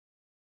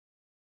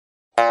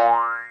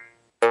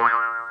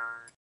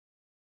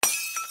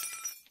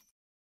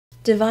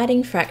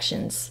Dividing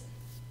fractions.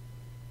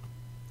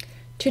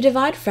 To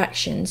divide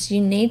fractions, you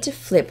need to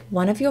flip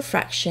one of your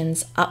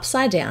fractions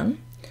upside down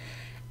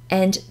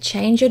and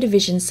change your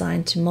division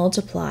sign to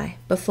multiply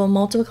before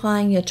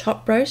multiplying your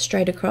top row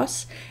straight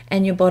across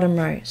and your bottom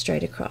row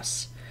straight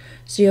across.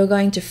 So you're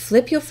going to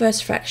flip your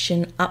first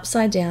fraction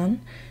upside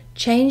down,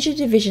 change your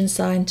division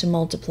sign to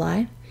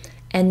multiply,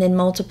 and then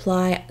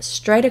multiply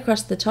straight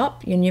across the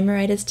top, your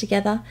numerators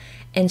together,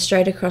 and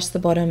straight across the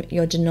bottom,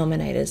 your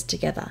denominators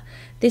together.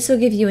 This will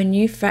give you a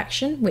new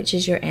fraction, which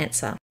is your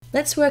answer.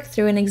 Let's work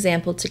through an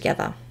example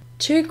together.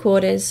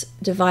 2/4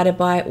 divided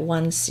by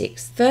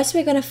 1/6. First,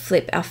 we're going to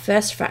flip our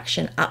first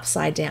fraction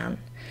upside down.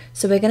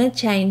 So we're going to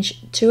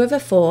change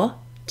 2/4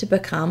 to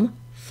become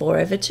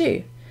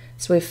 4/2.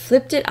 So we've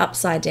flipped it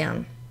upside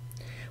down.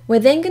 We're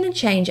then going to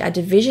change our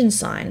division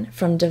sign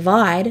from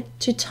divide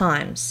to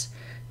times.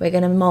 We're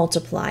going to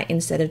multiply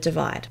instead of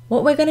divide.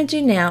 What we're going to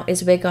do now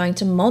is we're going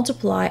to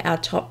multiply our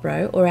top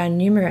row or our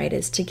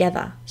numerators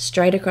together,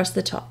 straight across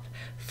the top.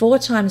 4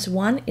 times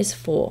 1 is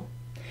 4.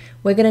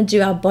 We're going to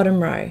do our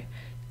bottom row.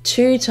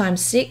 2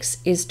 times 6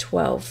 is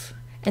 12.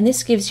 And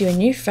this gives you a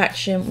new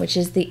fraction, which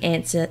is the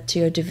answer to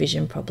your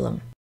division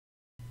problem.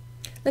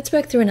 Let's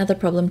work through another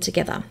problem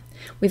together.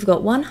 We've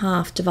got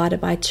 1/2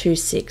 divided by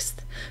 2/6.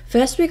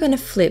 First, we're going to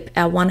flip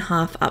our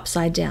 1/2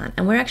 upside down,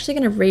 and we're actually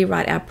going to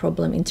rewrite our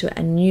problem into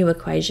a new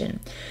equation.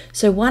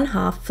 So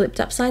 1/2 flipped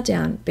upside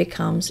down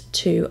becomes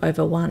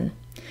 2/1.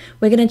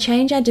 We're going to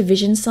change our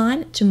division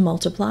sign to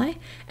multiply,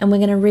 and we're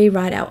going to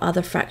rewrite our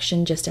other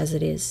fraction just as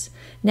it is.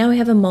 Now we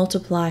have a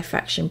multiply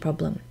fraction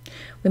problem.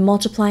 We're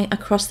multiplying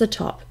across the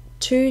top,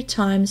 2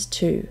 times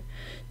 2.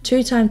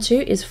 2 times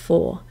 2 is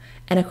 4.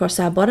 And across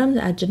our bottom,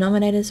 our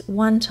denominators,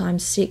 1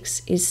 times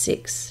 6 is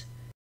 6.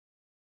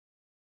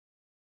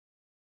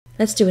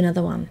 Let's do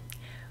another one.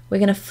 We're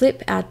going to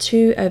flip our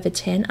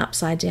 2/10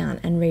 upside down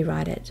and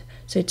rewrite it.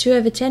 So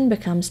 2/10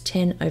 becomes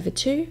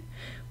 10/2.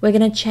 We're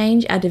going to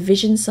change our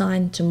division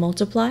sign to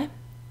multiply.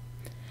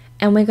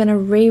 And we're going to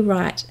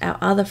rewrite our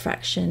other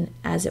fraction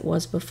as it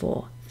was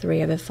before,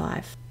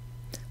 3/5.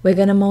 We're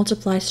going to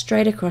multiply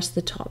straight across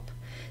the top.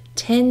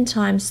 10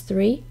 times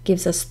 3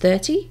 gives us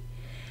 30.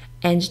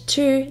 And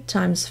 2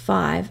 times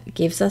 5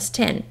 gives us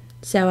 10.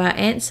 So our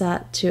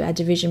answer to our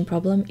division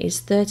problem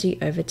is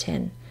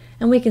 30/10.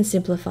 And we can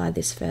simplify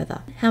this further.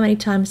 How many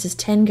times does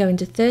 10 go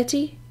into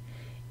 30?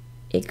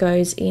 It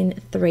goes in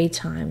 3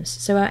 times.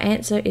 So our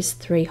answer is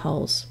 3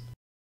 wholes.